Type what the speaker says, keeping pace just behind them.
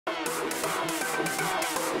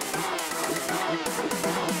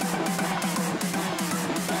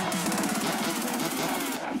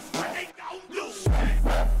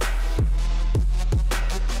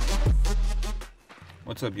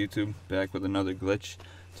What's up YouTube? Back with another glitch.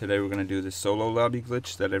 Today we're going to do the solo lobby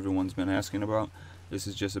glitch that everyone's been asking about. This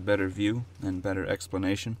is just a better view and better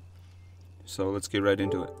explanation. So let's get right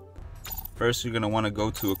into it. First you're going to want to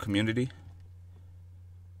go to a community.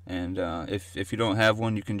 And if you don't have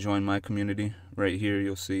one, you can join my community. Right here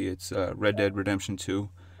you'll see it's Red Dead Redemption 2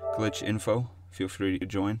 glitch info. Feel free to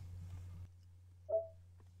join.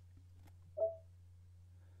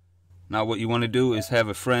 Now what you want to do is have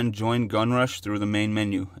a friend join Gun Rush through the main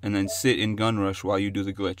menu and then sit in Gun Rush while you do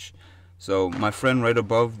the glitch. So my friend right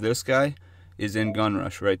above this guy is in Gun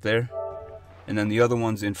Rush right there. And then the other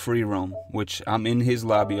one's in Free Roam, which I'm in his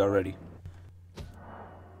lobby already.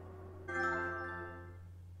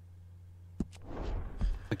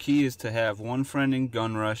 The key is to have one friend in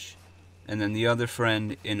Gun Rush and then the other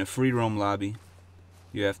friend in a Free Roam lobby.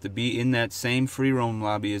 You have to be in that same Free Roam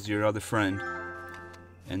lobby as your other friend.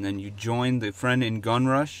 And then you join the friend in Gun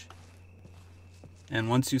Rush, and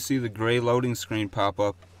once you see the gray loading screen pop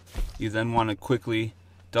up, you then want to quickly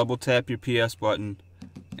double tap your PS button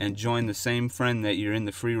and join the same friend that you're in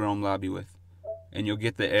the Free Roam lobby with, and you'll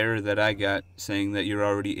get the error that I got saying that you're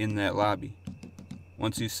already in that lobby.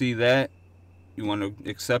 Once you see that, you want to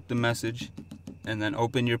accept the message and then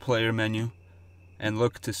open your player menu and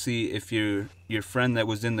look to see if your friend that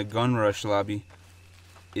was in the Gun Rush lobby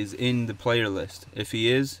is in the player list. If he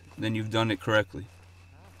is, then you've done it correctly.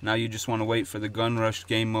 Now you just want to wait for the Gun Rush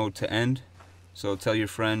game mode to end. So tell your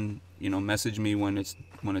friend, message me when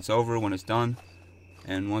it's over, when it's done.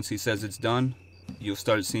 And once he says it's done, you'll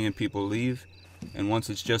start seeing people leave. And once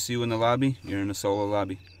it's just you in the lobby, you're in a solo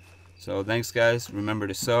lobby. So thanks guys. Remember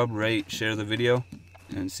to sub, rate, share the video,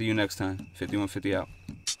 and see you next time. 5150 out.